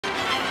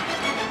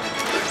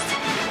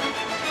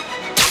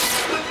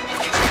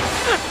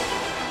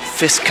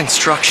Fisk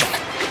Construction.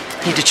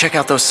 Need to check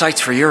out those sites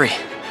for Yuri.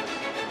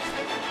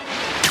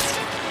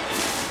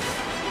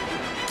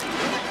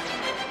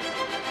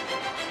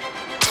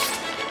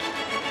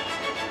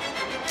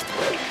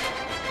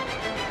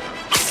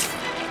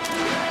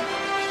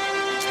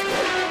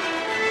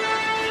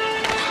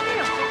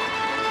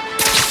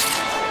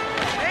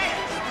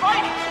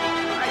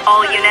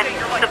 All units,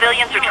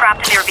 civilians are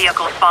trapped in their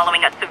vehicles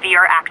following a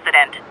severe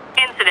accident.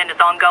 Incident is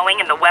ongoing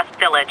in the West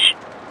Village.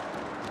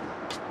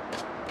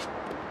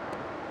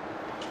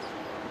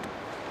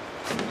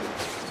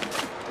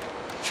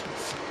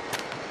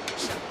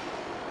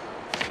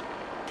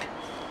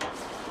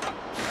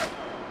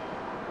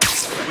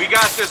 We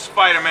got this,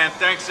 Spider-Man.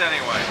 Thanks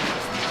anyway.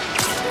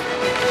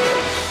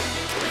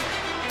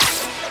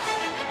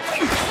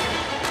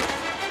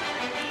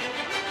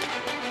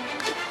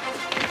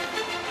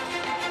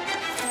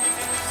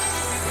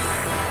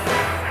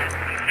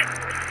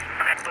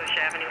 Bush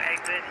Avenue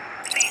exit.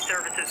 C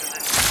services in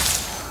this.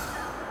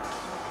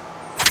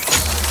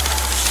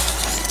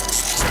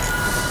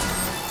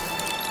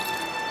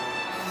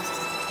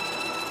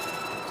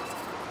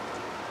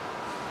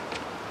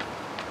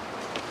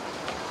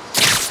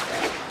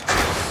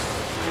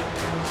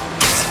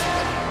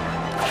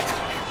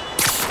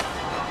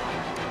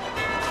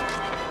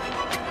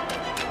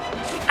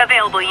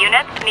 Available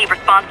units need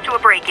response to a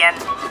break-in.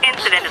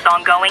 Incident is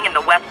ongoing in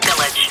the West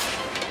Village.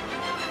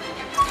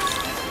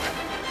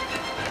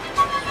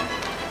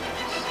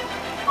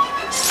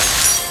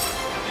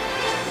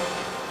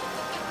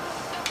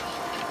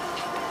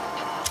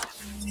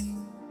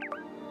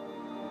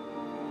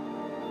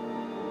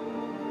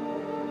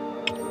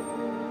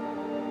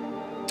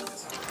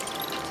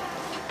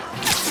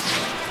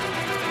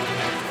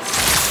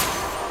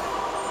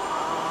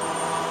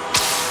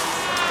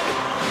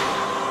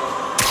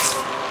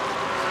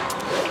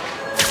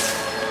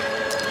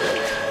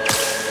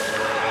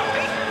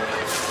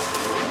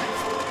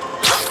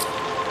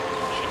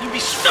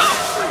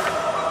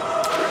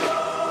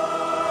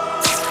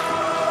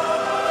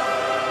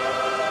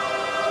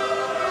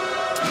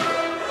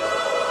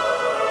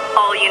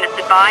 All units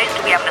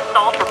advised, we have an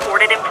assault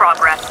reported in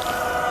progress.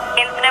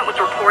 Incident was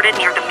reported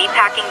near the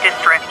meatpacking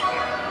district.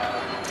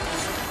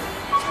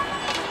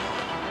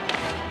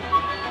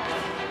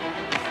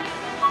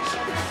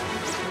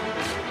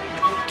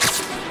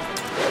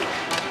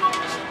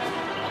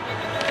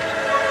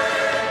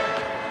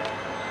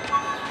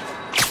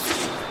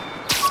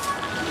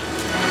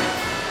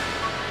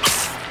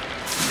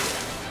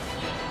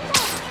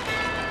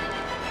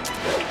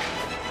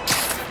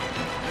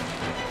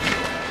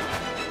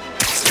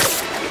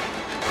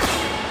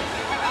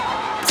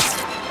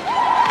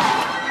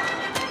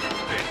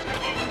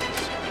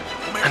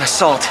 An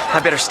assault. I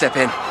better step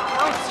in.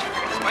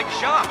 It's my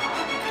job.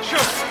 Sure.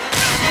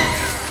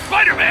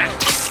 Spider-Man!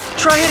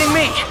 Try hitting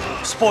me!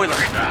 Spoiler,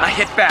 I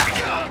hit back.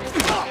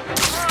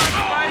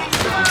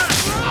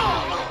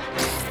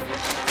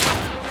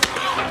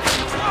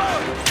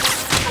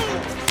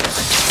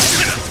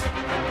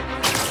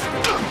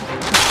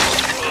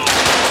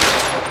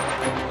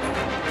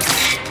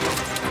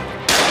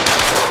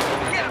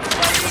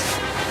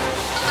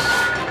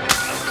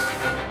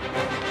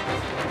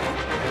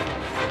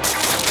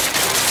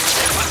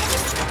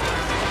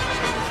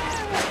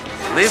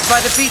 Live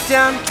by the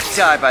beatdown,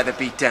 die by the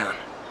beatdown.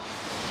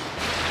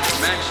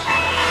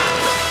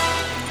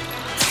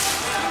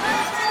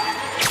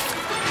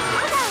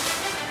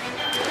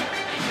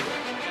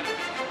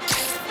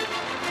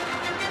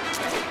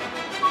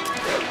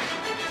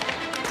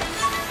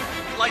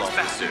 Lights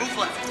back. Move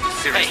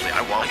left. Seriously, hey,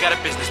 I won't. I got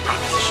a business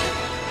proposition.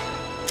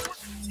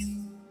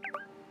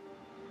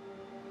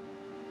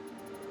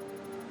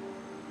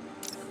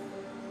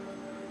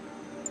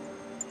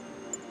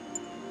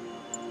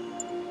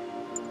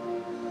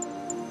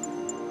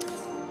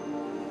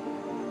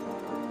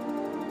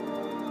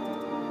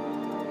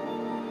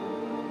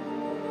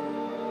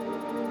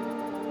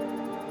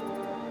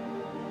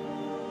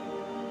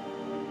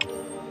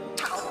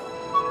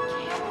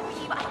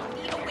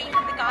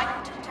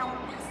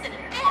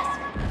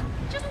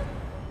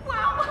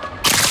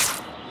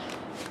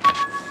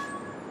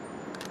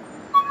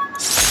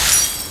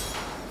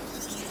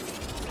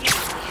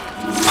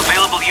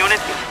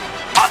 Units,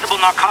 possible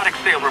narcotics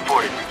sale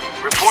reported.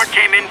 Report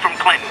came in from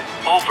Clinton.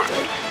 Over.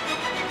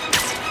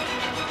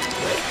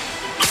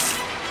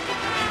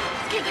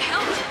 Scared the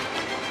hell.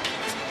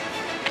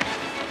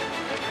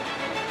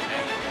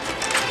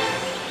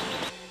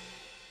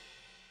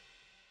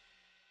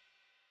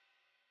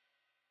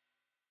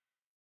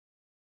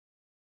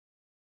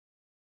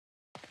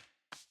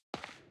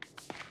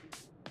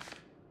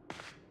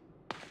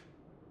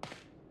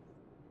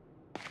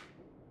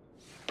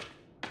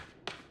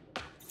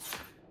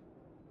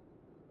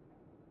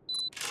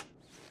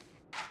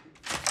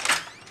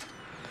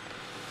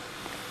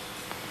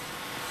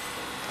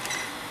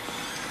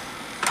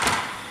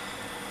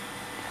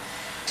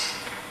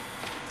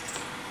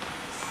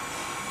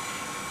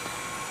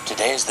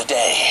 Today's the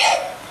day.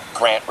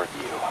 Grant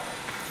review.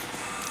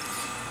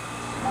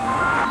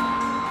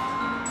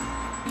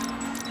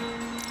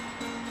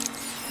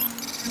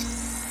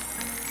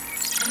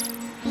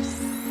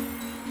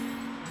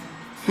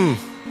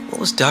 What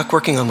was Doc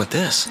working on with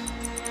this?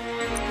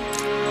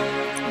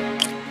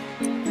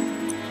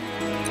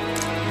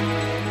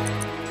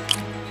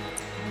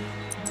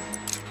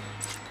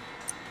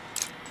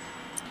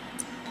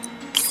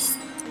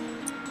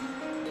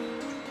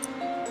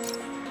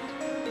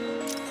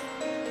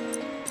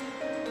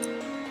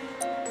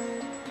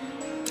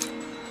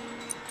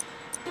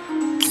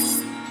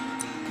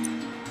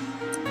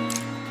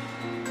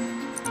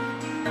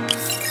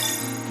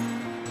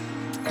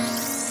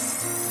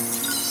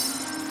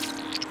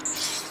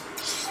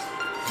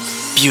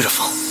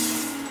 Beautiful.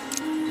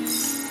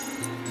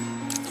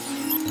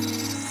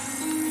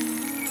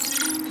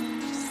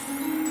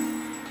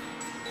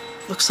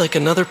 Looks like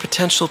another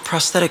potential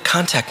prosthetic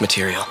contact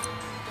material.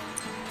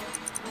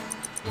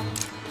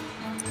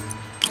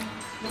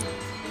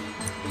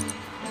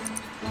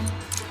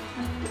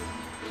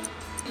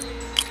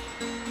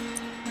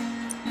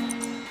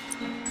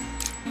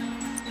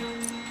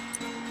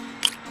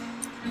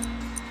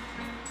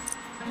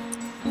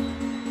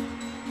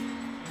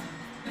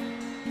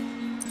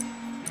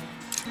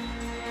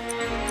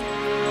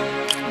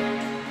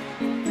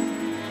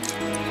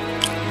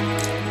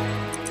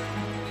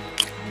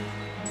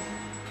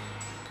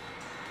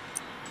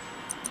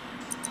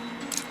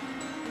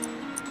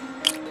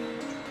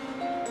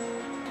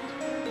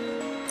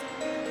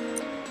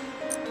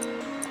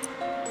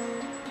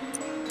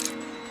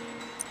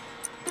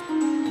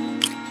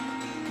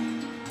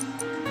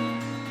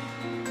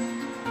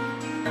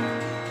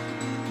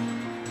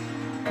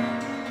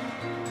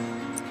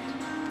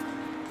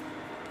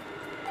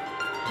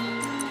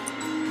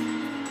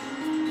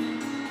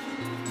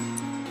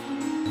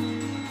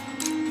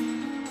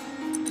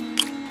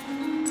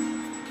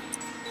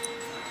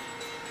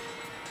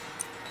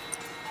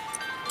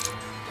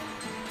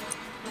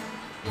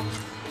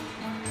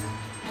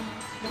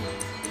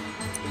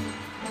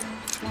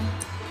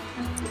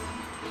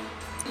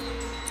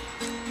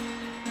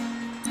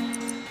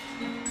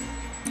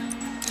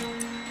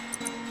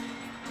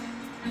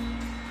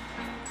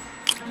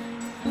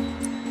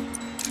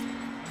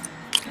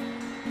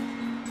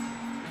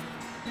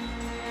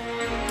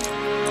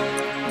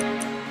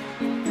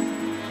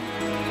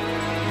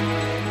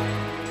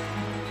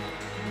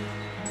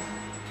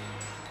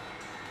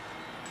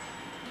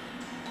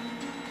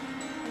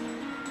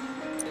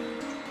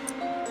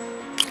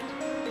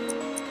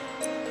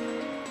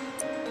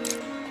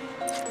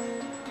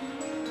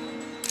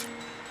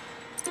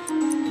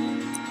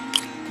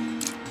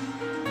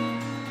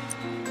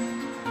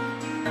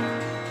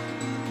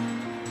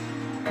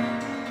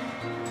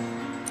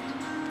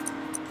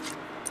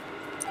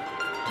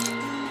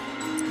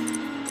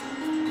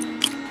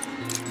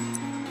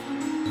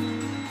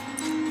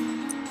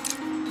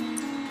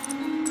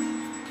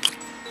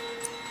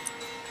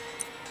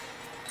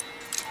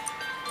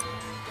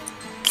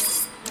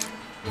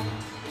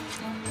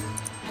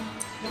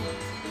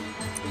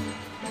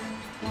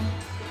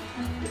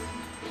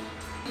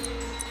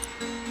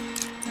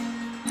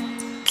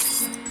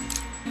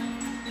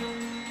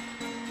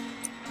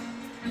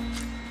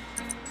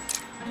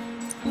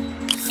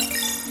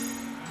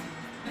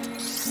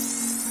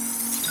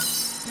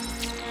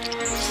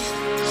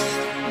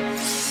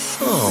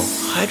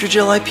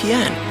 Hydrogel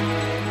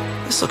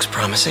IPN. This looks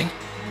promising.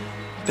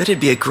 Bet it'd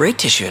be a great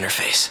tissue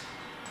interface.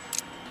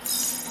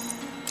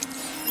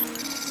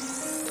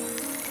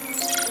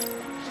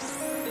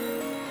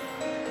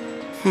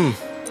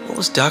 What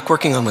was Doc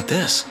working on with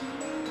this?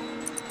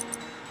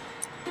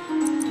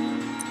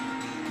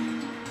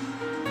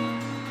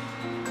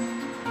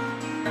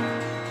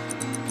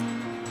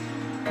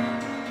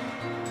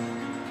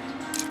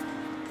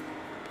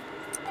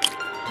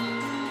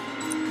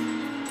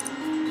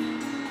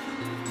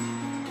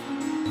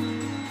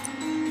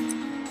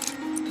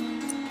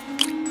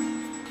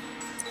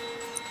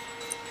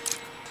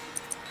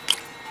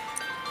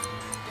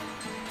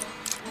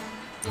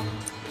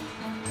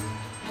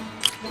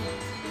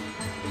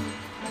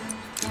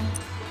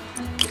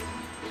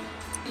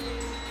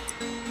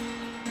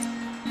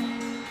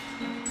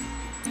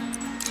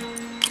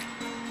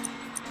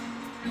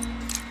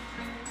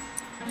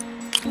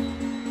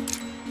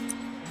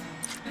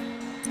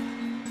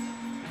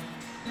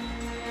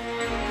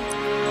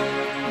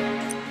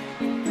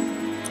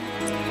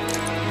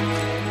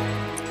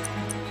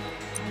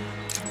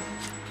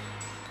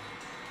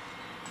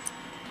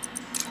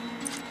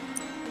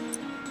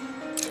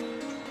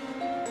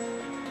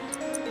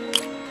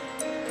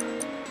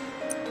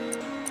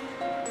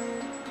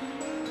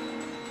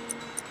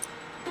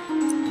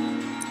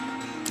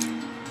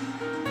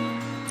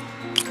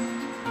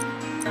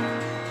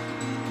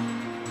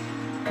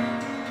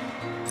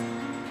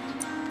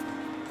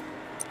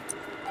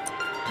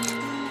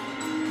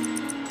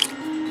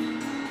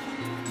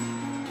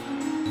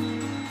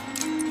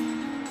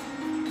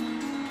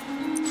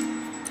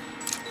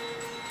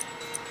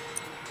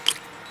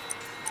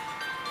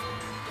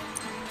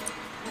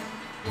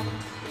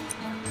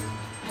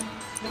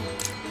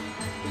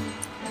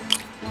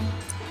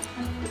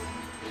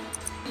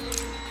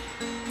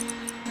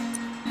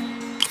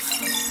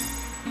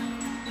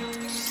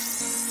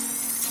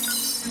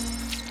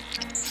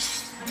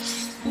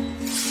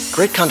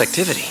 Great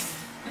conductivity.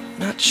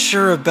 Not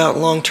sure about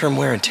long-term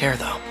wear and tear,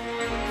 though.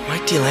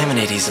 Might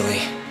delaminate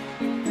easily.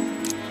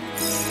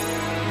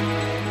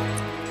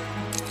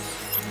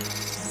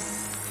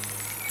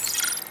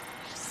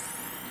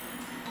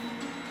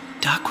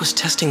 Doc was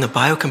testing the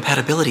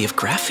biocompatibility of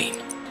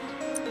graphene.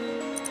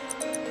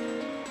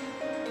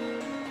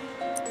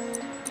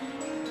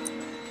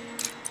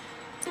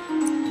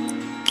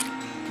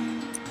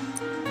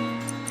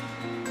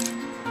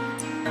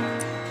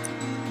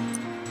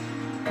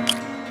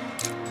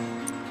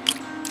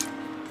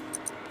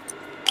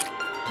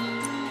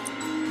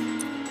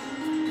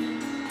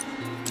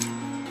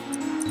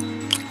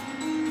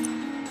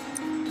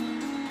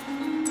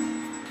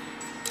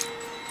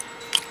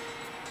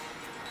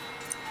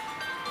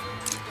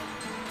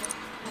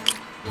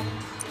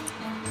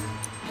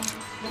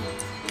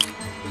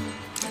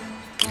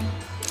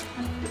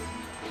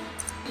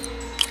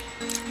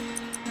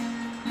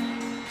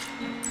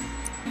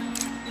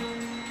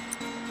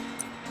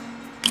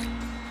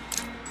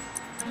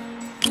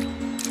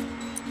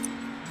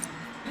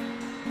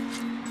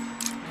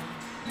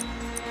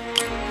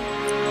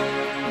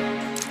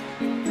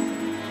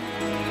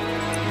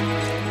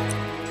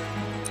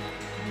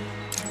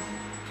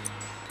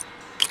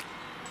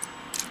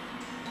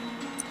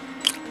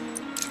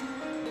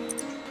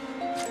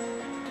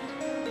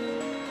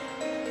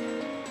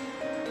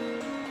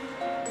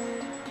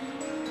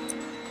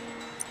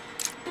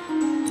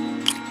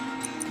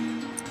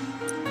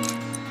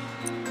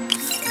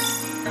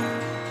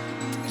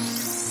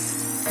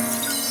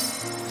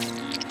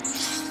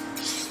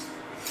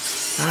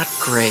 Not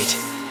great.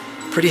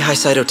 Pretty high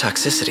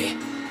cytotoxicity.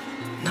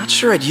 Not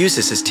sure I'd use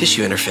this as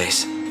tissue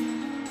interface.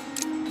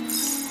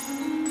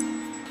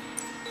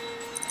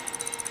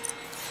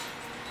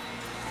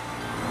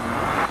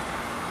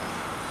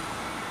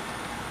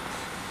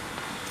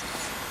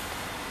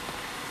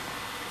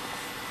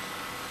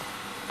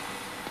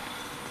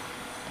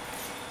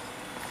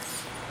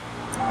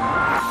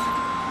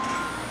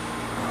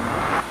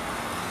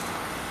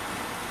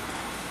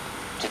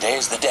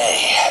 Today's the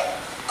day.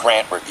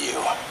 Grant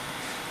review.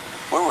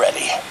 We're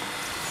ready.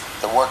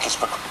 The work is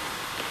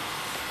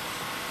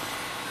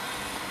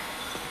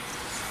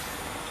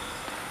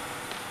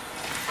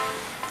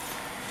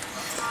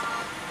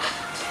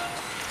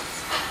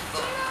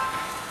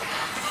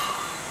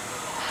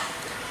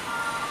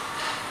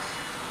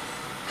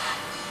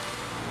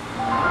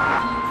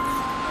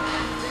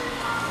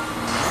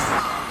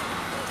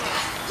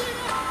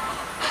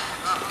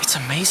It's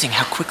amazing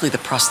how quickly the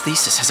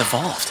prosthesis has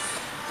evolved.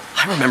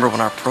 I remember when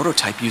our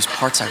prototype used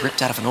parts I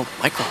ripped out of an old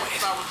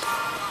microwave.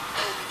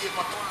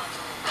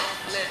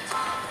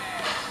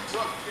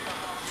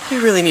 We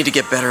really need to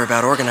get better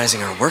about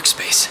organizing our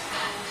workspace.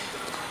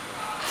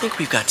 I think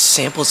we've got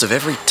samples of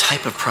every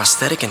type of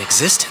prosthetic in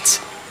existence.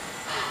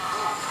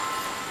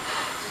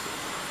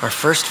 Our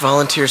first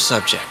volunteer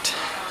subject,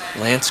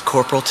 Lance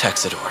Corporal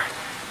Texador.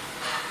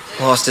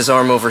 Lost his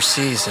arm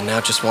overseas and now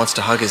just wants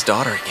to hug his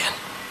daughter again.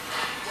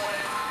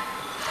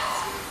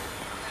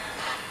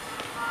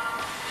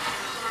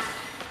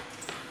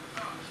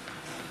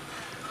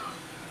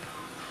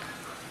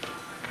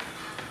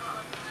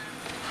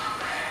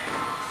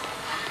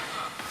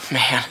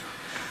 Man,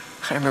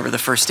 I remember the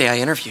first day I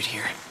interviewed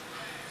here.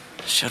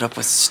 Showed up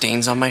with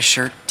stains on my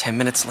shirt, 10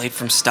 minutes late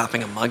from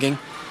stopping a mugging.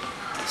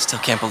 Still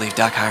can't believe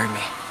Doc hired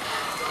me.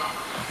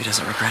 Hope he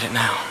doesn't regret it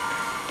now.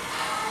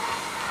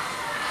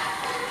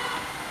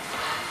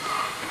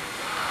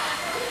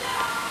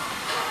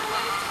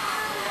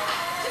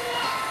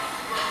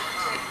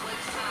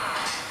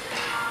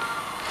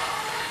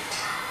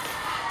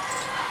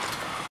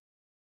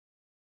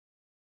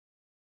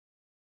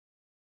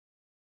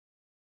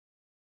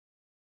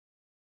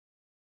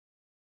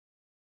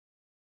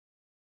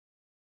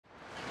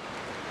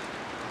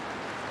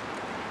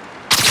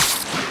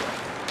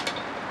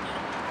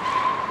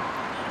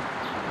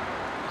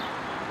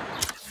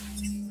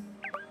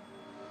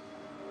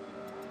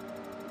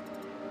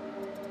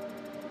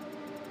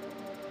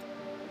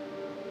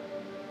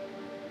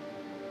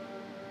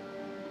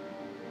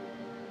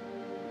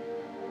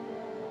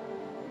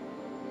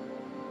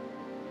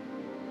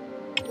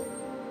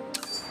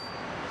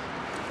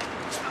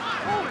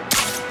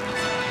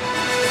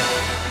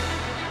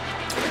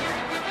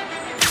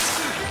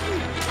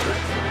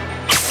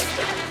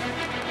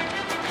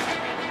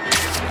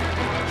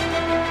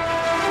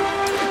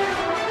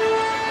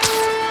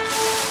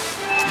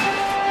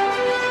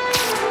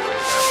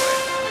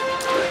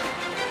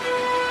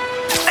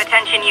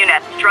 Attention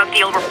units, drug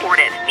deal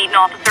reported. Need an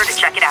officer to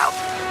check it out.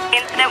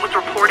 Incident was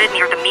reported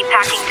near the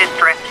meatpacking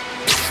district.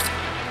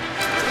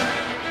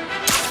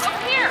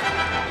 Over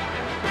here!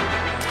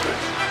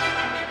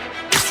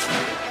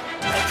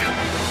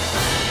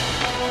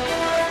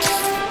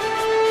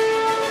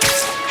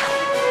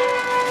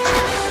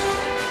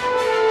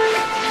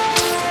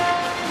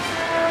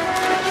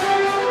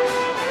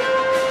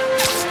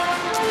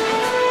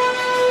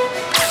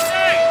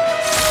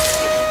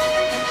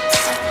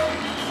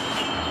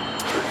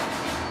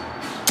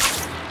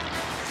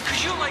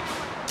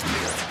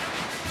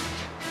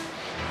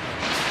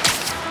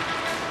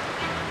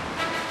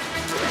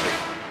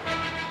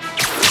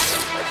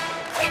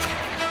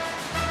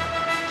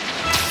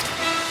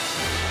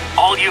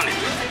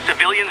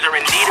 Civilians are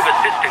in need of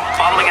assistance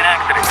following an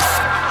accident.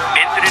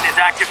 Incident is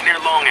active near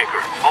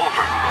Longacre.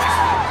 Over.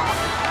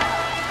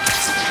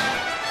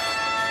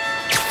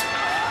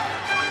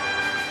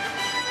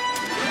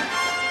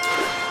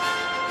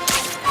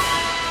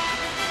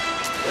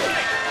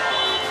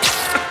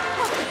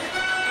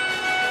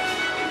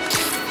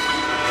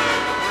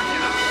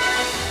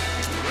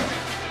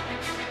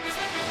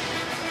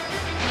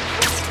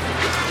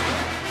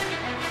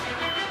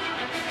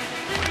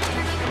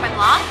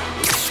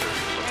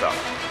 What's up?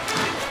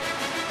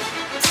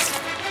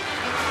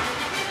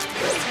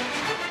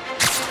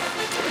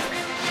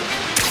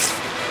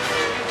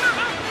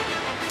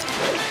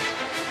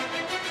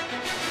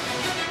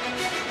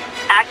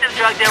 Active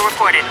drug deal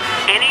reported.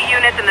 Any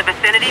units in the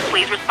vicinity,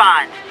 please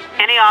respond.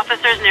 Any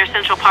officers near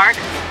Central Park,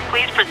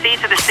 please proceed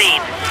to the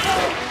scene.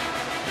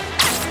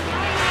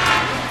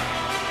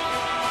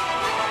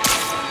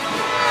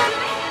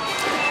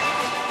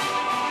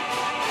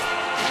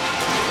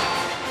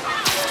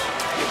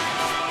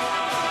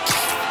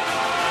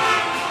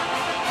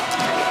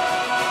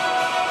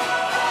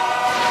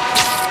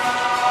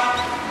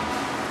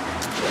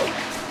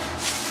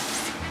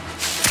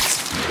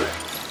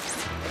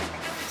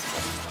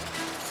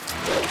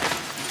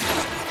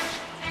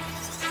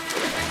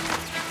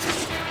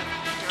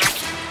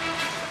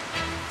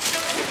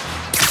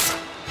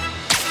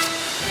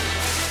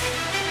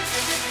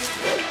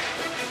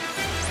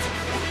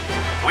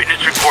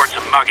 Witness reports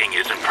a mugging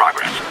is in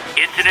progress.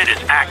 Incident is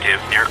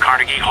active near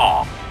Carnegie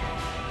Hall.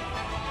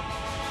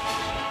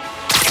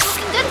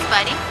 Looking good,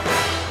 Spidey.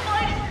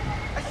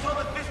 I saw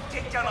the fist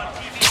takedown on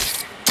TV.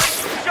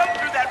 Jump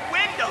through that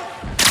window.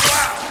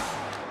 Wow.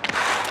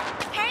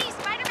 Hey,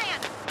 Spider-Man!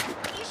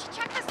 You should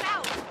check this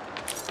out.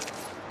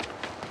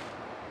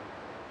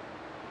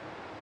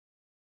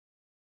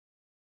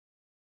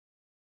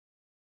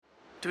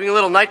 Doing a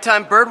little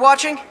nighttime bird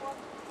watching?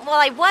 Well,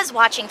 I was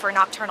watching for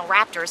nocturnal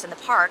raptors in the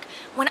park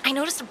when I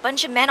noticed a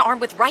bunch of men armed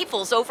with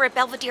rifles over at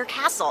Belvedere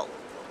Castle.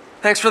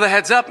 Thanks for the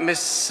heads up, Miss,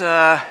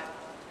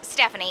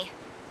 Stephanie,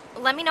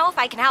 let me know if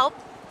I can help.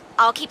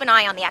 I'll keep an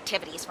eye on the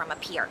activities from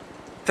up here.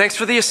 Thanks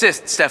for the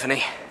assist,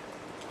 Stephanie.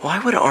 Why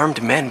would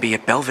armed men be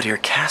at Belvedere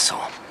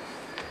Castle?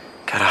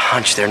 Got a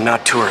hunch they're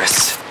not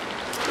tourists.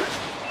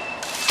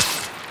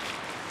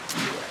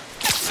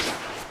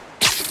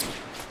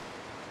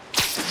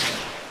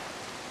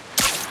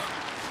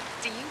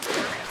 Do you...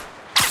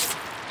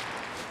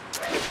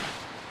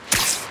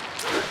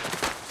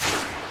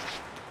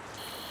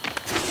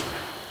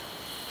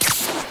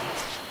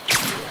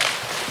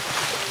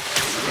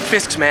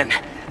 Fisk's men,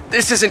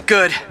 this isn't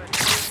good.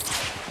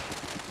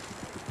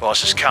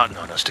 Boss is counting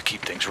on us to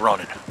keep things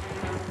running.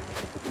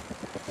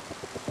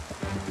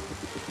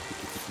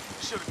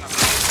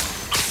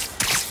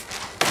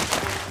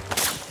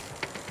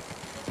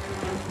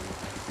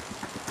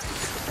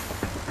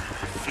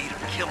 Feet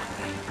are killing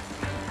me.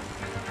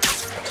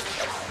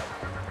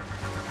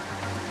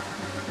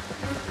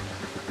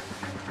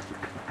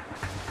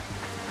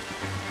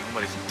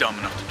 Nobody's dumb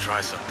enough to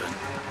try something.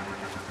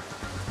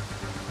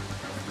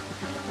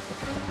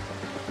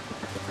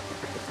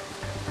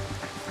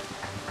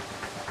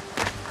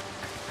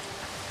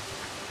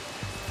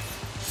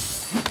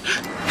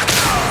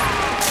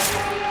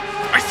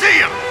 I see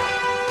him!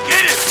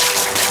 Get him!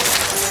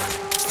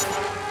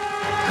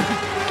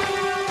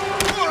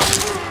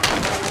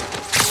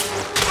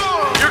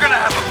 You're gonna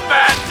have a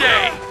bad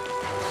day!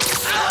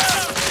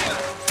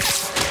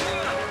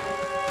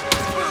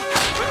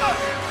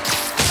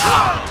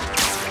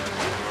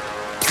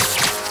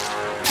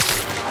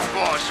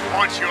 Boss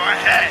wants your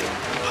head!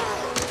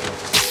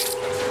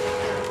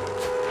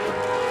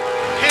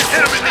 Can't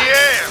hit him in the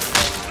air!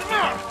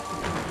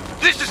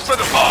 This is for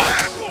the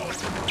boss!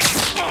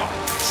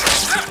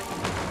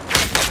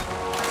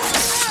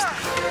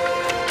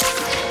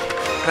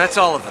 That's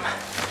all of them.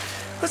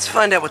 Let's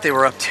find out what they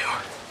were up to.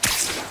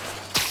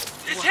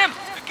 It's him!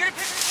 Get a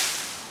picture!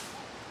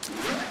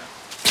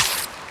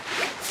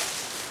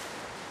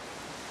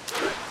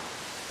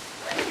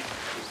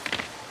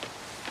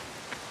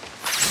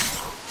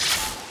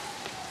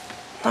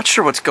 Not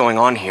sure what's going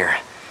on here.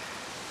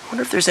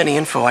 Wonder if there's any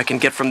info I can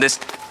get from this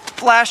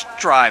flash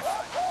drive.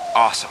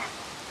 Awesome.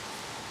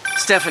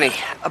 Stephanie,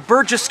 a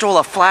bird just stole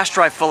a flash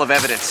drive full of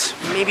evidence.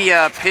 Maybe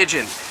a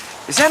pigeon.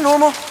 Is that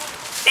normal?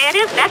 It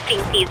is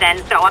nesting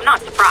season, so I'm not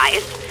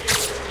surprised.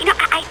 You know,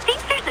 I think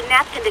there's a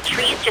nest in the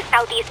trees just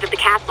southeast of the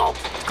castle.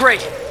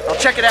 Great. I'll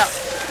check it out.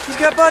 He's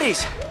got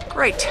buddies.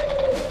 Great.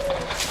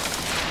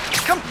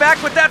 Come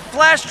back with that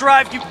flash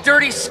drive, you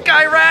dirty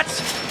sky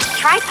rats!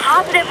 Try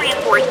positive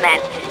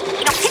reinforcement.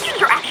 You know,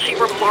 pigeons are actually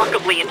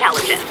remarkably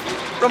intelligent.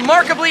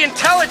 Remarkably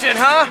intelligent,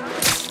 huh?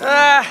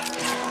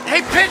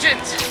 Hey,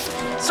 pigeons!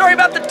 Sorry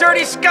about the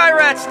dirty sky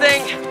rats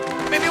thing.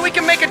 Maybe we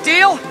can make a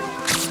deal?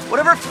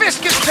 Whatever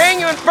Fisk is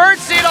paying you in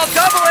birdseed, I'll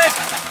double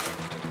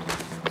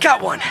it!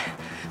 Got one,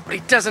 but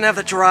he doesn't have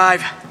the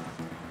drive.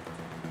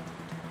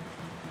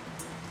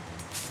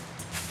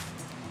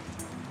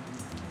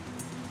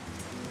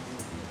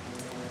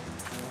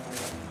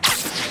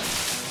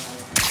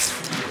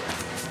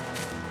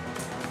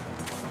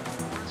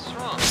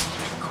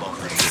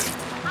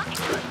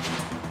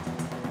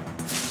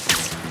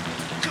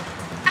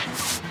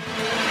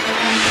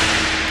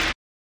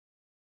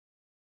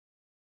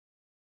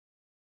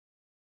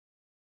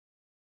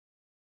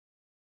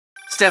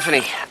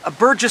 Stephanie, a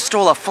bird just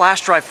stole a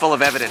flash drive full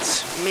of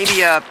evidence.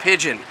 Maybe a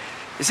pigeon.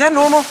 Is that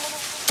normal?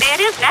 It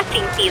is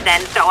nesting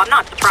season, so I'm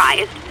not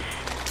surprised.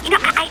 You know,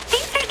 I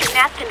think there's a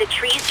nest in the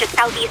trees just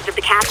southeast of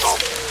the castle.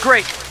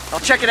 Great. I'll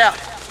check it out.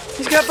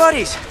 He's got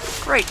buddies.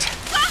 Great.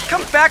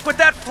 Come back with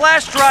that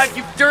flash drive,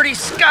 you dirty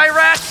sky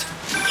rats!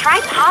 Try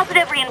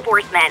positive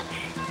reinforcement.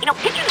 You know,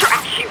 pigeons are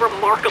actually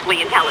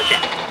remarkably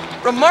intelligent.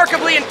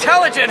 Remarkably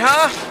intelligent,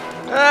 huh?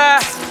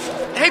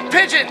 Hey,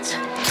 pigeons!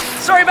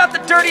 Sorry about the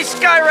dirty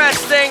sky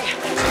rats thing.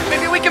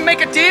 Maybe we can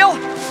make a deal?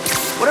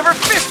 Whatever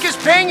Fisk is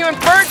paying you in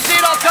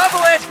birdseed, I'll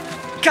double it!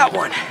 Got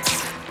one,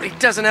 but he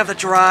doesn't have the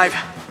drive.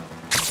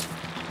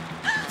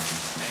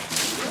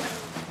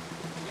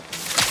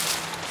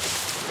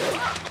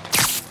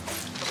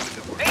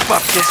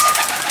 Fuck this.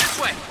 This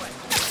way.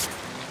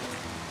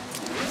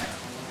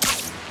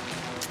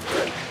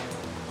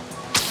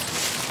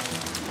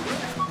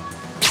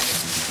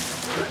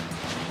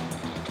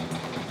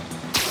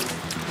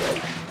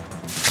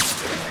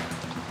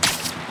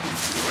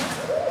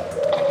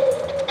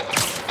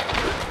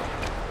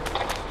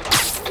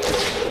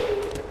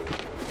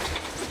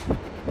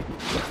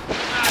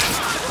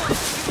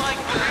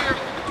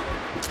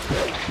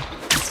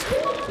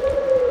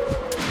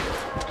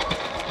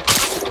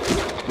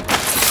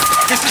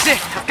 This is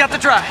it. I've got the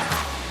drive.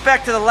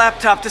 Back to the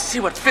laptop to see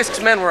what Fisk's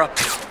men were up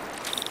to.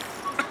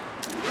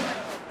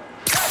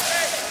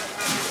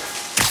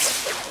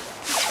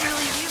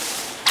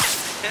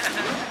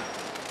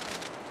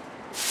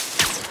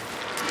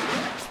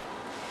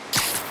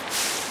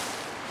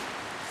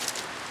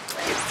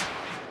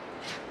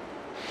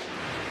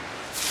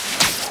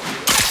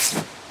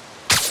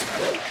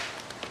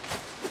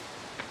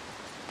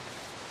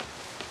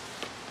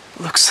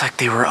 Looks like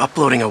they were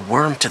uploading a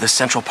worm to the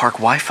Central Park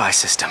Wi-Fi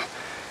system.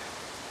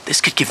 This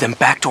could give them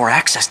backdoor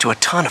access to a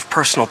ton of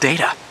personal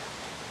data.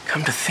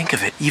 Come to think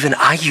of it, even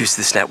I use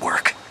this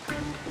network.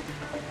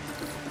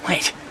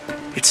 Wait,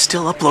 it's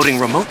still uploading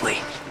remotely.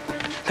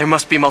 There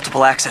must be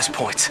multiple access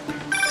points.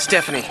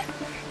 Stephanie,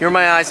 you're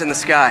my eyes in the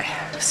sky.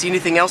 See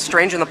anything else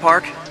strange in the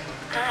park?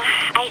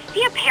 I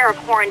see a pair of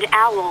horned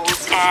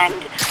owls and...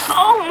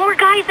 oh, more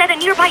guys at a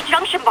nearby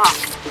junction box.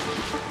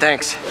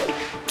 Thanks.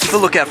 Keep a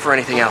lookout for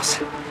anything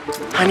else.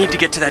 I need to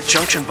get to that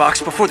junction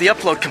box before the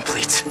upload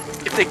completes.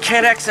 If they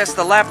can't access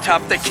the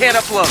laptop, they can't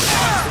upload.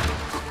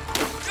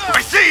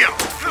 I see him!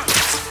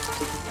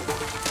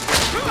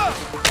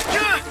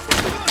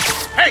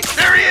 Hey,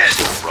 there he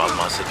is! Rob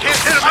must have Can't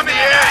hit him in the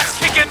air!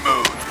 Kick and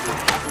move!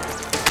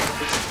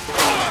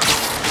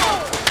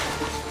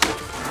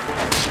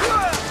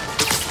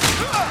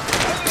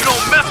 You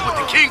don't mess with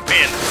the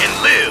Kingpin and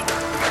live!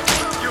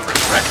 You'll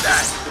regret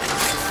that.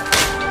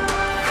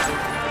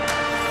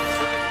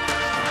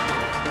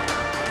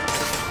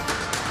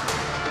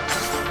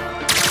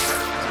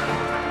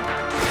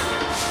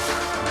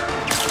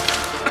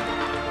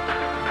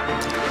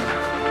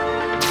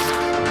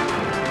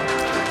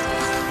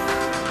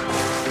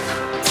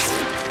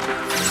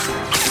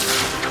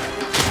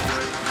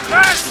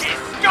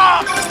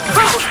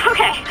 Oh,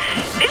 okay.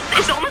 This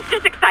is almost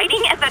as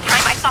exciting as the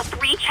time I saw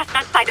 3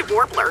 chestnut-sided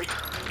warblers.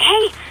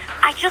 Hey,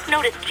 I just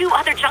noticed 2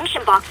 other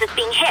junction boxes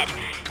being hit.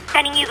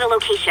 Sending you the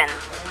location.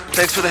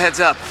 Thanks for the heads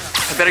up.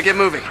 I better get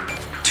moving.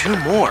 2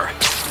 more?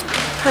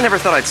 I never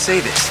thought I'd say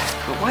this,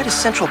 but why does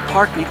Central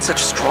Park need such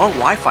strong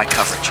Wi-Fi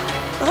coverage?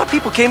 I thought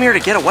people came here to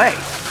get away.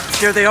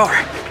 There they are.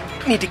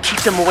 I need to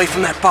keep them away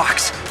from that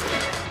box.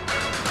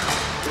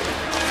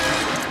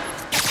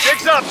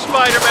 Digs up,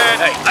 Spider-Man!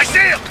 Hey, I see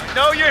him!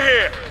 Know you're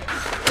here.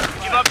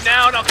 Give up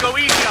now and I'll go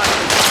easy on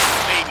you,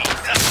 baby.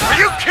 Are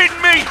you kidding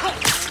me?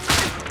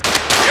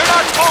 You're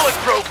not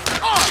bulletproof.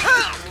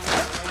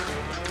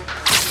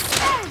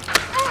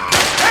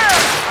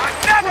 I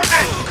never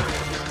miss!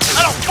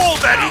 I don't fold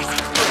that easy.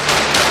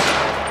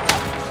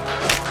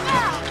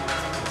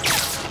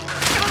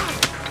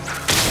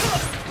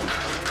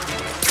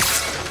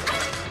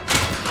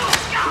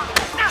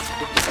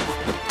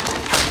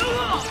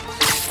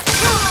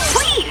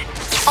 Please!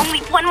 Only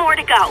 1 more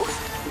to go.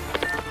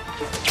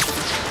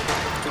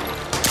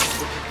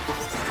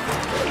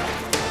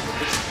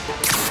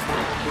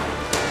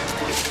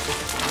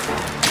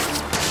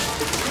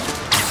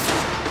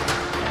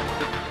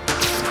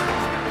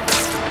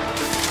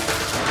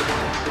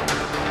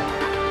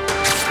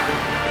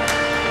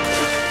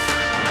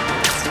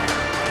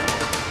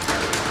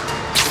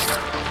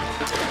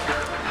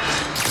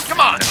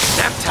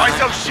 Why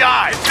so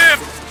shy? It's him!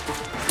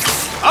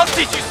 I'll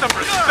teach you some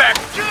respect!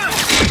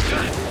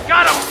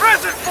 Got a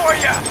present for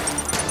you!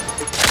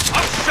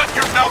 I'll shut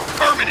your mouth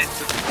permanent!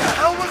 The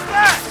hell was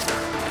that?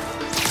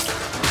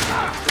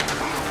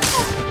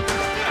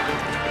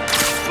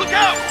 Look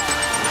out!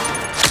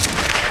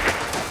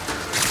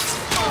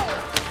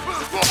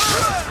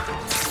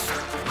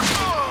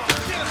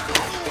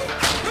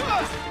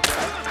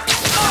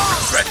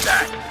 Regret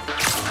that!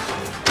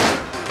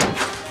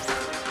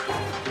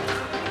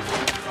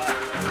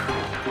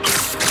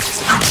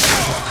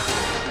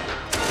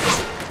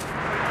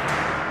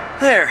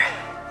 There.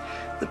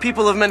 The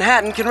people of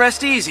Manhattan can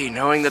rest easy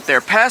knowing that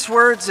their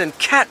passwords and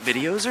cat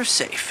videos are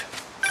safe.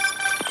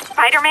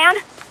 Spider-Man?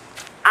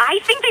 I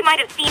think they might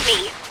have seen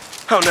me.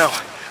 Oh no.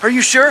 Are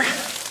you sure?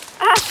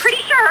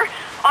 Pretty sure.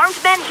 Armed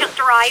men just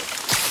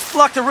arrived.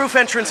 Block the roof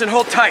entrance and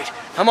hold tight.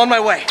 I'm on my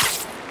way.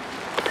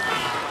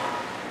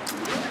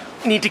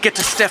 Need to get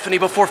to Stephanie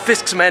before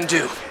Fisk's men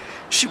do.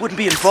 She wouldn't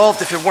be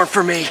involved if it weren't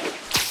for me.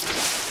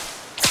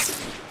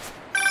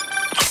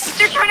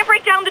 They're trying to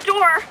break down the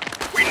door.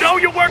 We know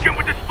you're working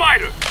with the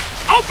spider.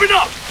 Open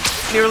up!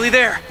 Nearly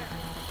there.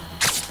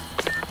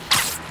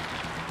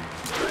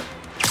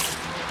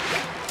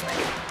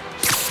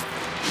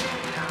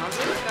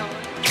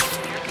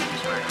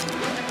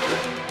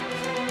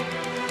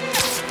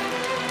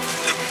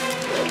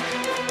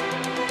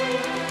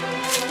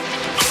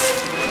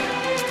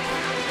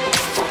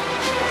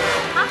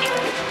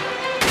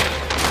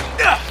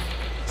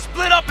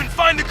 Split up and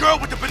find the girl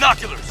with the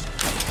binoculars.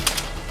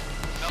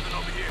 Nothing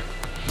over here.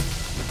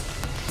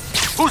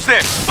 Who's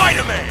there?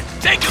 Spider-Man!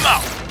 Take him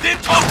out! Then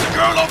toss the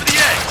girl over the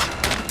edge!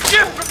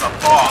 Gift from the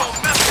ball!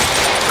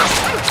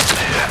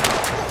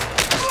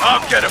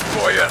 I'll get him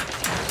for you.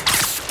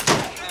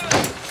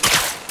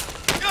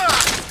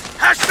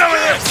 Have some of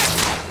this!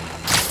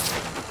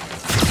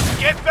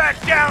 Get back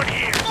down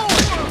here!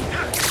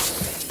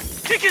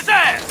 Kick his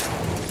ass!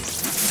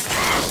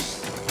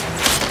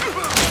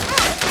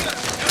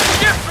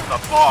 Gift from the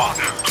ball!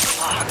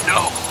 Oh, no!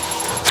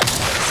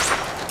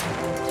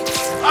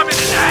 I'm in an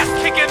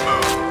ass-kicking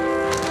mood!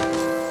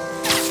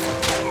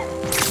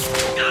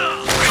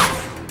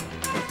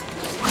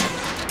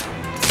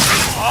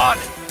 On!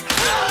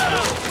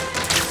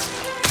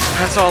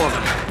 That's all of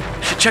them.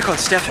 Should check on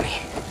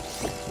Stephanie.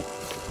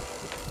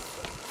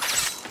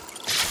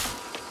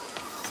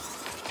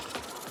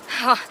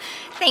 Oh,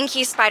 thank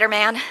you,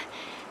 Spider-Man.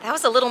 That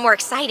was a little more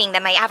exciting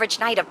than my average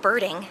night of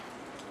birding.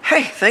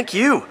 Hey, thank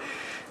you.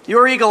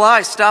 Your eagle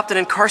eye stopped an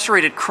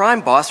incarcerated crime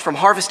boss from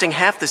harvesting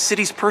half the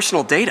city's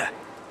personal data.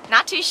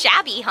 Not too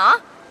shabby, huh?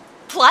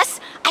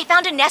 Plus, I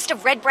found a nest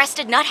of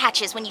red-breasted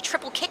nuthatches when you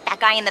triple-kicked that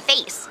guy in the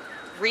face.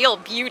 Real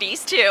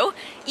beauties, too.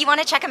 You want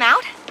to check them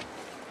out?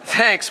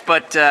 Thanks,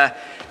 but I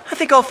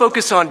think I'll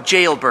focus on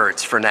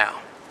jailbirds for now.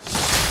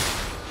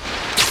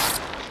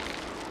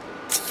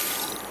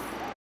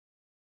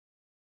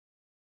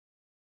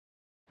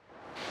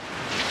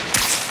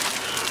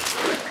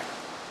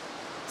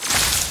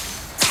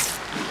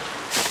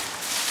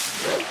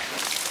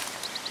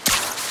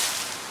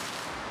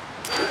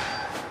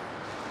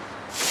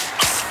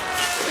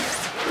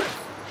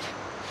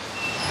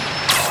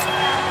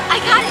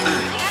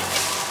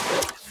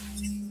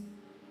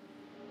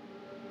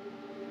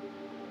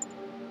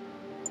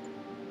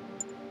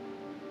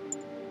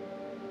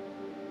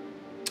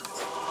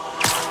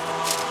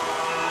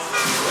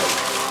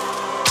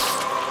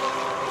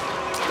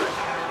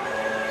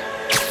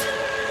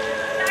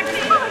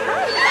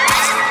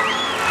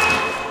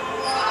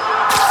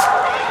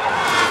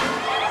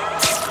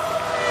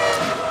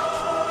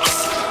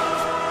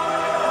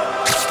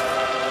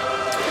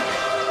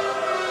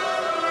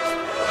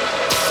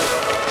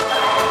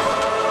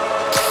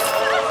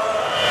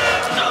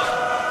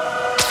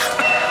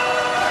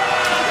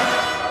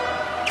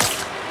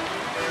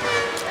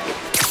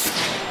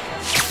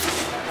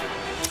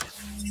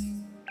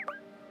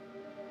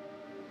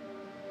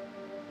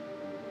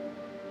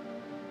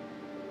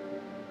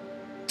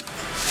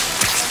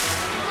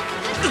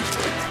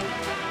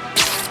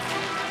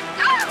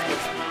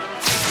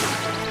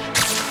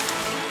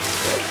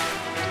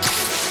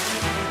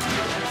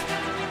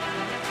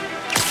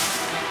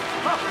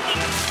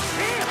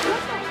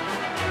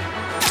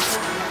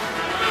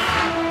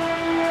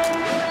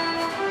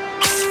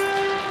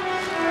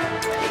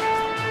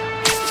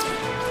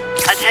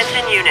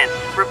 Attention units.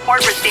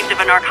 Report received of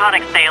a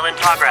narcotics sale in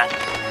progress.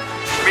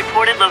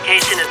 Reported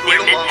location is near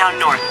Midtown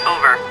North.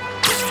 Over.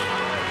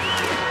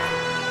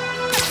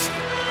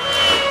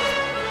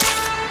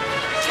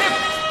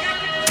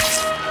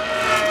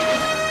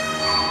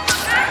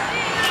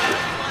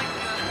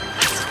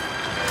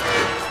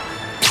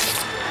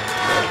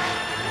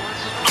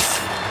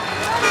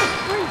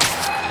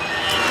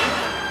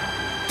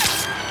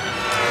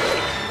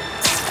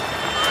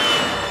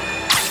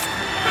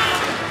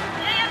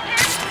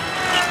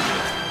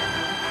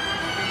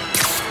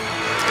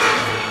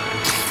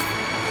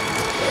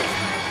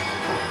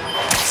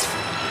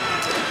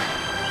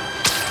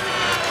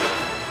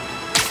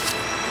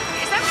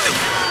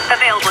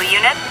 Available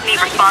units need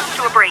response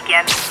to a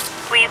break-in.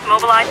 Please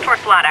mobilize toward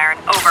Flatiron.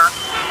 Over.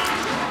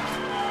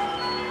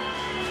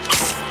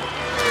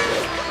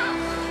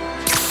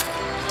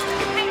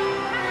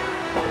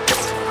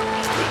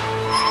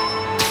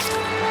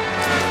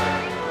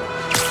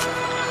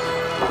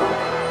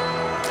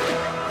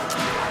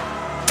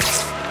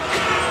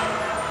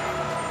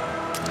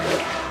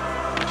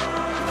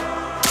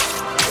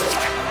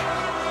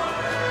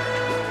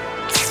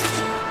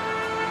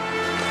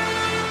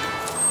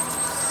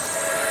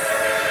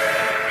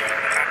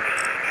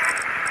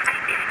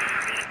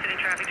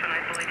 to an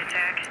isolated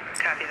tag.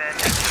 Copy that.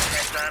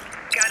 Heads up.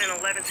 Got an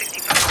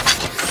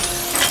 1165.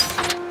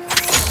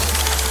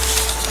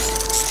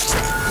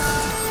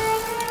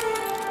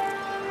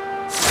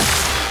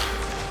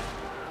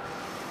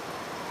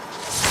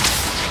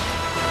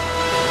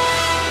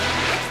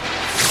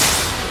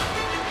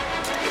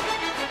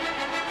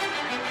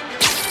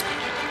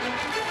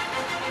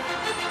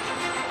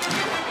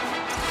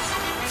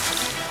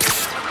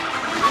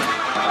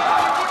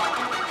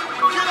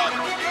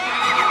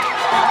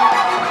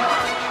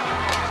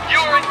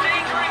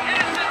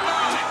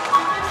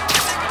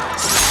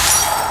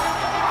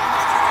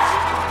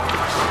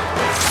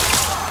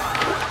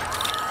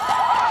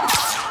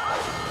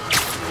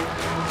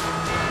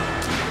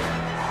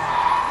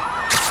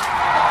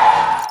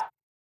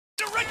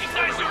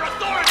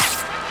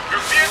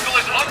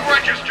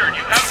 Unregistered.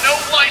 You have no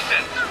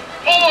license.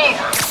 Pull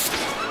over.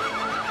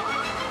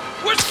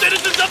 We're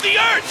citizens of the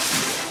Earth.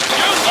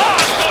 Your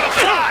laws don't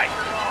apply.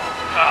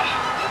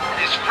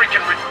 This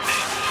freaking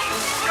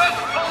just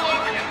pull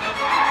over yourself.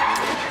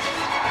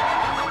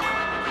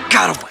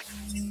 Got away.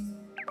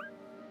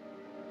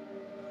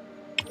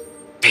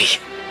 B.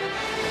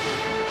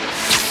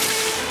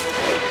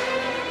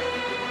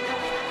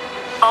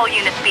 All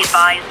units be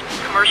advised.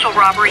 Commercial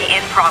robbery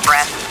in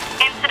progress.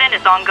 Incident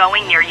is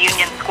ongoing near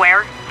Union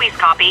Square. Please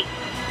copy.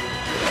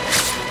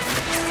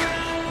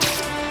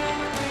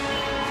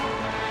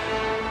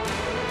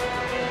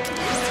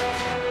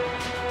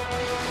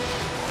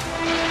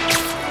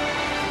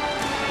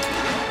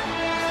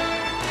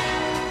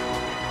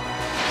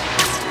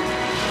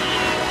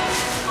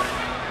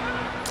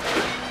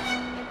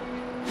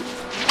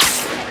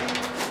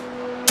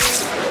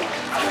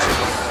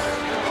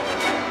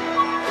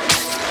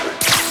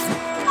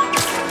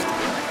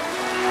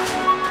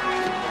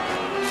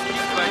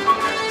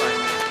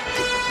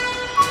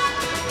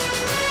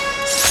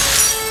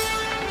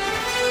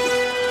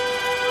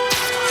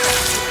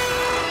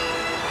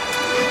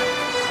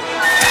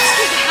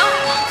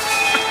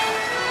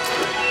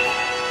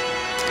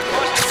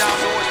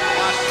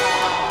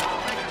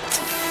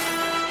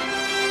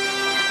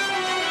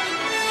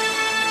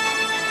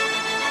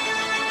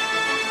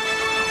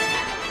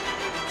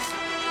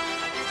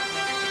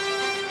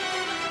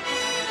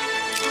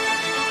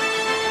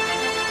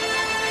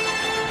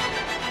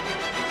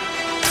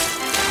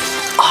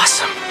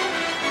 Awesome.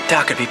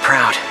 Doc would be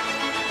proud.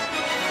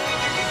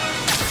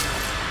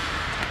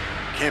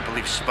 Can't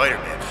believe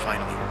Spider-Man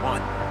finally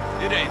won.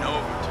 It ain't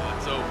over till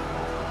it's over.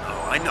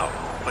 Oh, I know.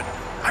 But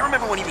I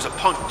remember when he was a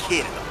punk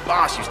kid and the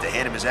boss used to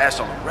hand him his ass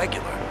on the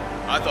regular.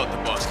 I thought the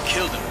boss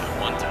killed him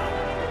that one time.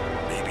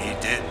 Maybe he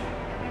did.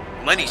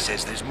 Lenny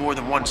says there's more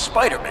than one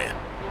Spider-Man.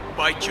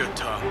 Bite your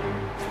tongue.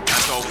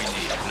 That's all we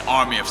need. An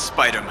army of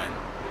Spider-Men.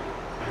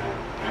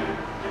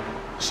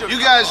 You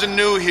guys are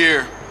new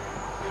here,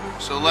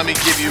 so let me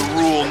give you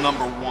rule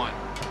number 1.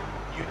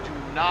 You do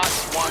not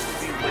want to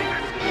be late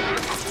for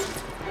the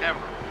ship. Ever.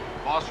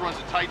 Boss runs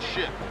a tight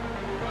ship.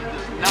 He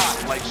does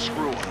not like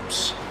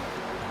screw-ups.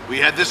 We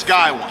had this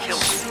guy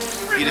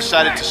once. He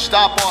decided to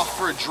stop off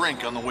for a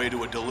drink on the way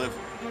to a delivery.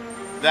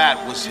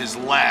 That was his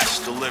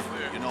last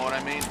delivery, you know what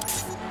I mean?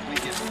 We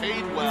get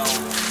paid well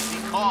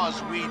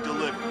because we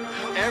deliver.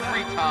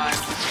 Every time,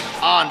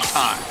 on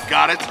time.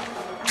 Got it?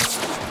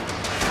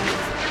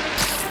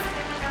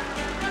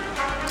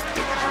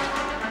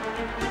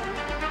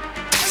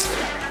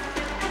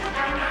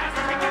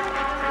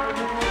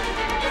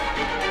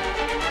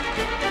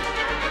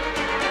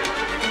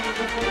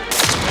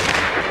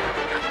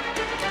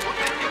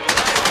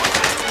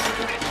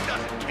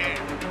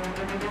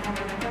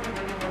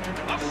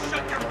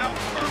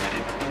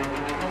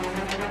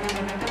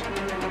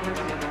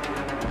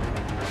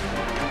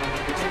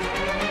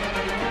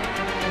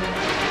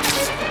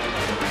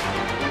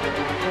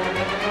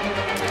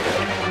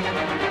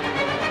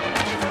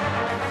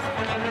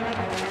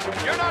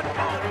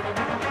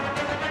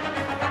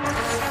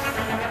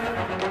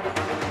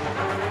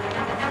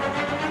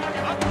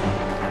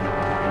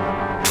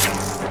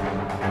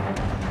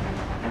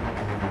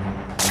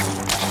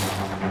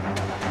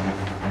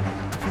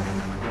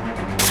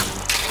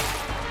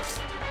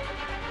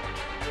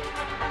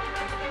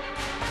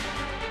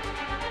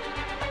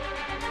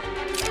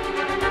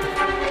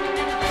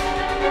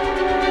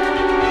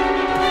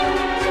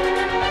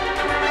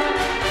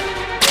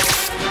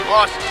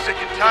 Boss is sick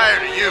and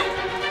tired of you.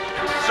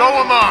 So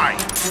am I.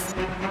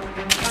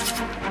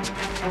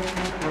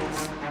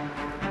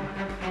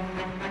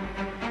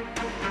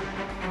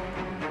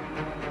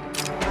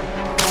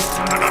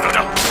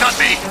 No, not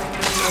me.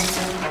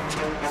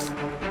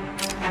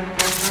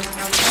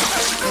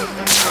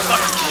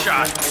 Lucky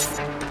shot.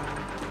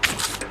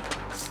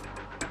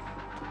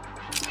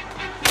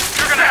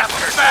 You're gonna have a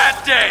bad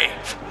day.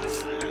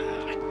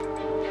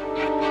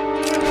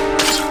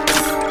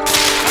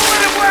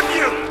 Let it whip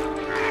you.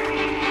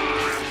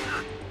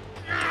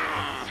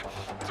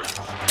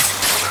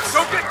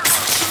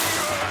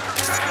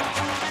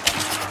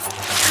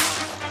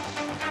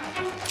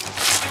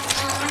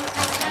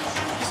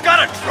 He's got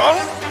a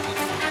drone?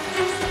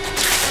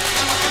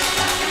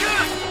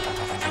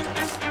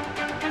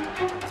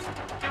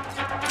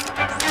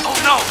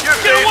 No! Your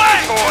Get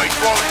away! toys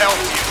won't help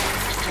you.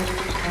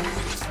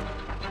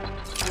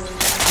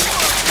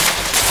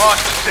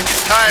 Boss is sick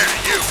and tired of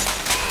you.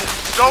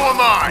 So am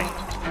I.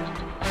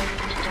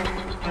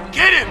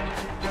 Get him!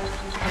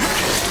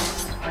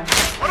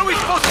 What are we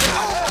supposed to do?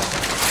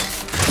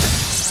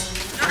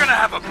 You're gonna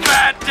have a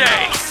bad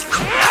day.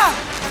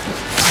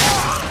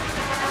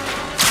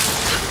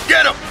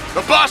 Get him!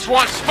 The boss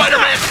wants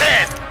Spider-Man's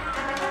head!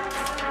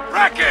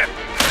 Wreck him!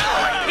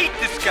 I hate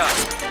this guy.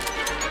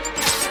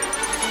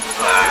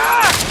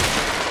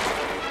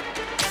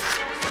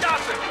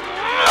 Stop him!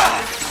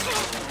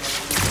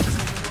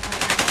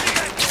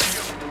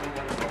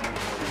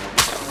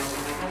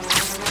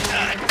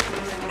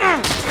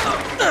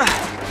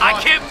 I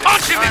can't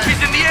punch him if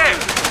he's in the air!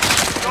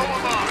 So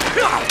am I.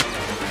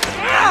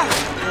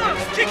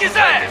 Kick his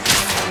ass!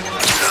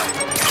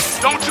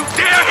 Don't you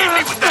dare hit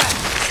me with that!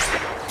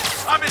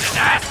 I'm in an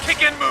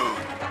ass-kicking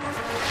mood!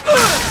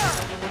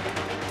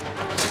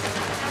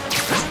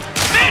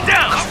 Man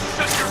down! I'll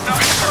shut your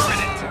mouth for a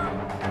minute!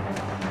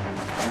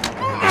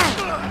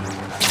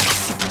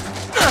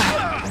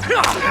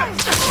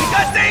 You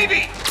got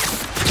Davey!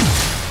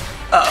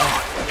 Uh-oh,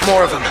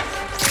 more of them.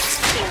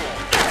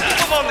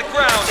 I'm on the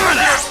ground. You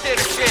don't stand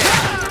a chance.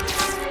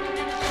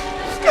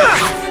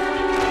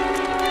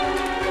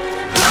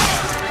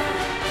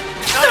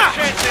 Not a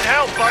chance in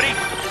hell, buddy.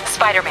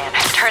 Spider-Man,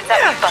 turns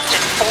out we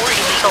busted 4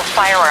 illegal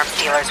firearms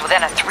dealers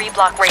within a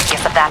 3-block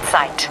radius of that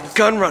site.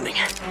 Gun running.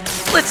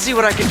 Let's see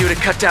what I can do to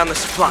cut down the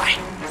supply.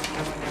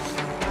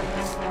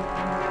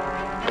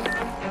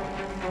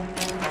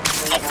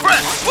 Oh,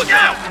 crap! Look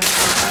out!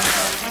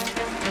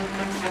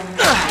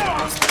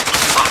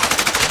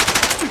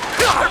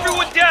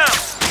 Everyone down!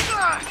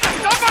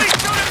 Somebody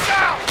shoot him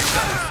down!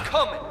 He's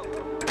coming!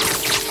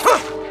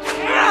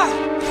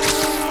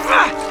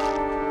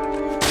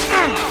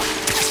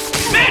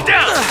 Man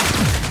down!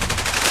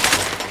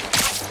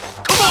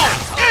 Come on,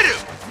 get him!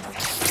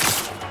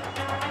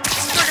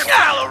 Friggin'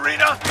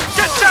 ballerina!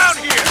 Get down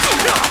here!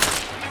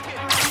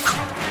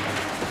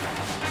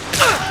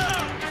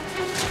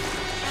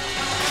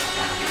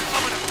 I'm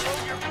gonna blow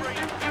your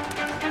brain.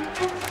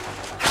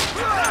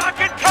 I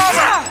can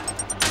cover!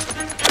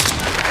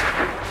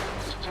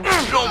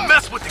 You don't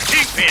mess with the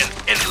Kingpin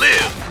and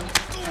live!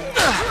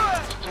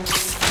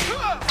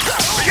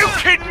 Are you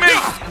kidding me?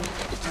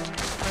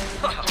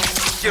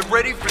 Get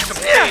ready for some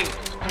pain!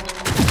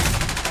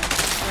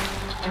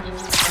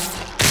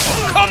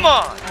 Come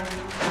on!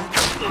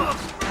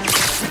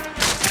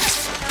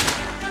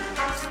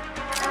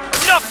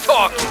 Enough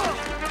talking!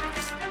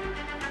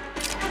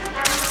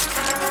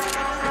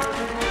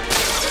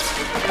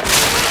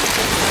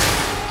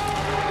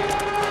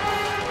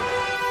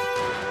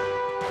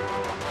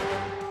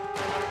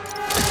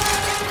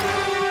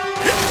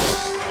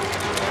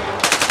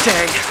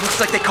 Dang, looks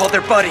like they called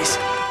their buddies.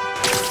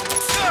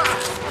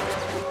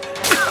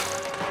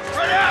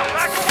 Right out!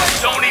 Back away!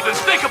 Don't even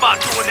think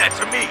about doing that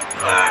to me!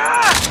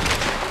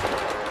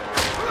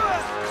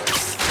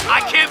 I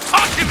can't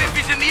punch him if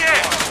he's in the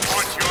air!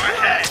 Punch your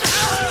head!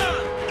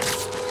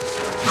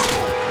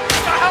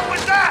 What the hell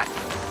was that?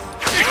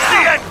 It's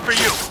the end for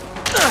you!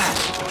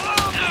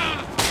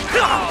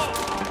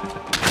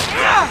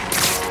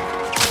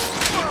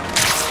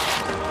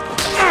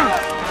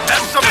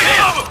 That's some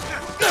hit!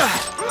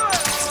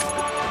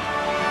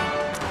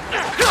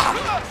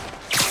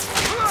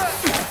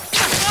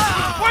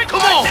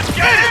 Come on!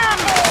 Get him!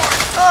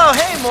 Oh,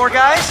 hey, more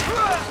guys.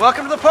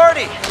 Welcome to the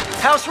party.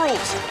 House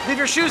rules. Leave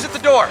your shoes at the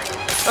door.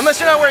 Unless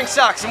you're not wearing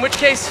socks, in which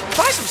case,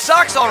 buy some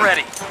socks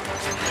already.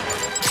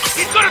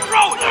 He's gonna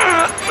throw it!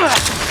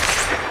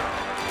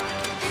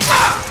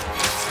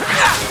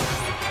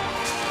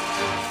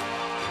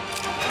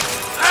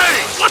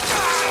 Hey! What the?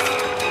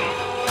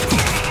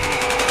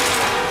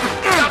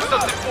 Got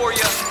something for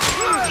you.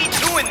 Keep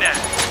doing that.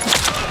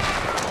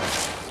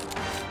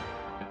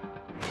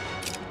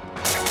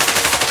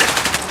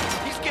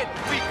 He's getting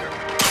weaker.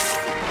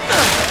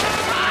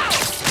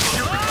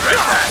 You regret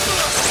that.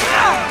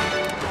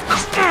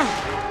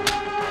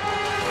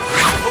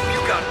 Hope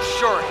you got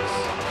insurance.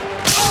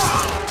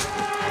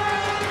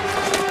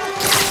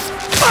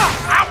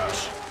 Ouch!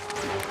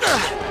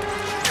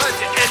 Time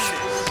to end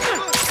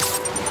this.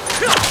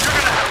 You're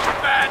gonna have a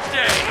bad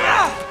day.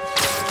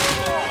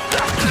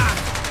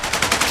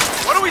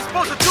 What are we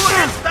supposed to do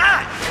against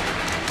that?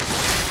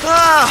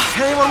 Ah,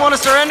 anyone want to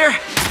surrender?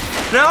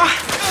 No?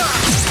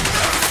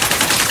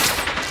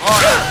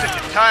 Boss is sick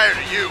and tired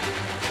of you.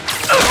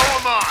 So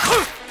am I.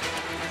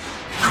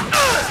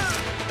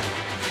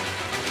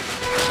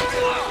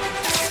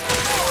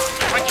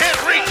 I can't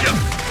reach him.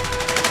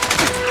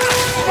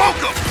 Smoke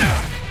him.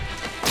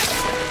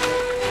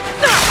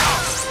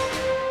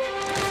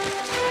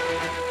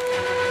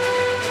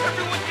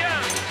 Everyone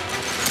down!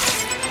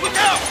 Look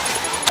out!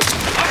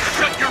 I'll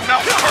shut your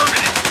mouth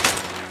permanent!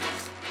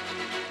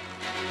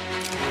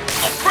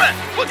 Oh, crap!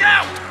 Look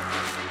out!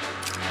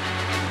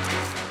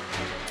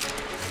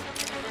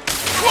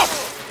 Whoa!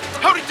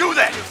 How'd he do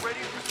that?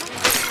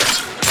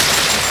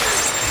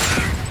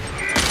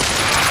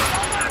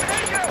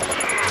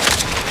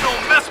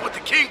 Don't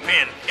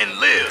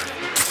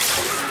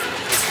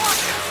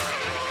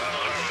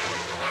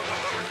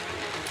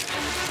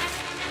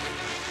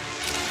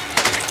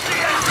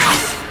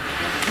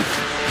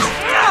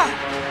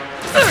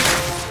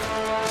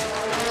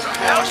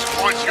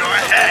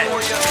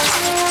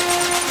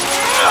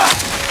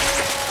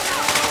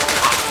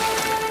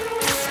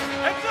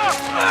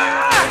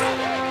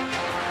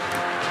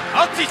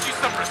teach you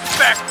some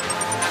respect.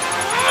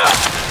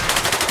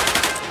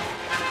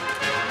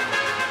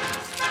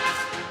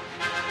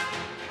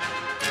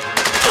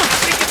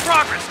 Making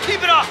progress.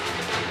 Keep it up.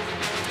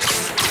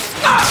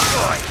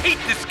 Oh, I hate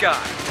this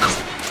guy.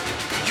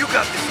 You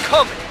got this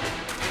coming.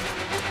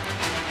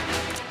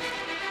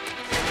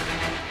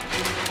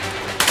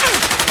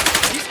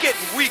 He's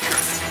getting weaker.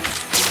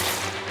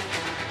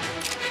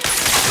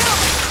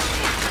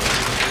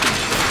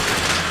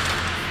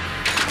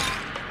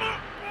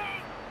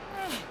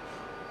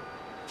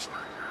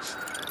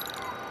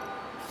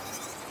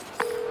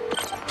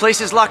 Place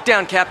is locked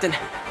down, Captain.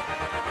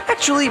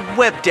 Actually,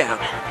 webbed down.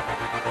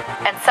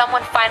 And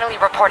someone finally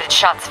reported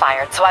shots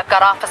fired, so I've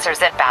got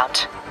officers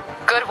inbound.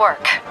 Good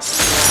work.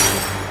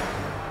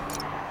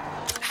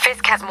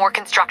 Fisk has more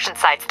construction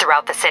sites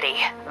throughout the city,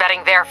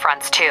 betting their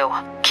fronts too.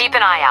 Keep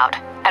an eye out,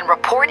 and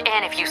report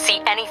in if you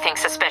see anything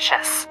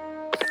suspicious.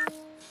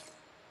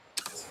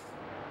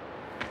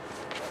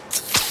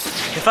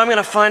 If I'm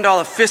gonna find all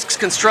of Fisk's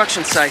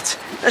construction sites,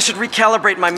 I should recalibrate my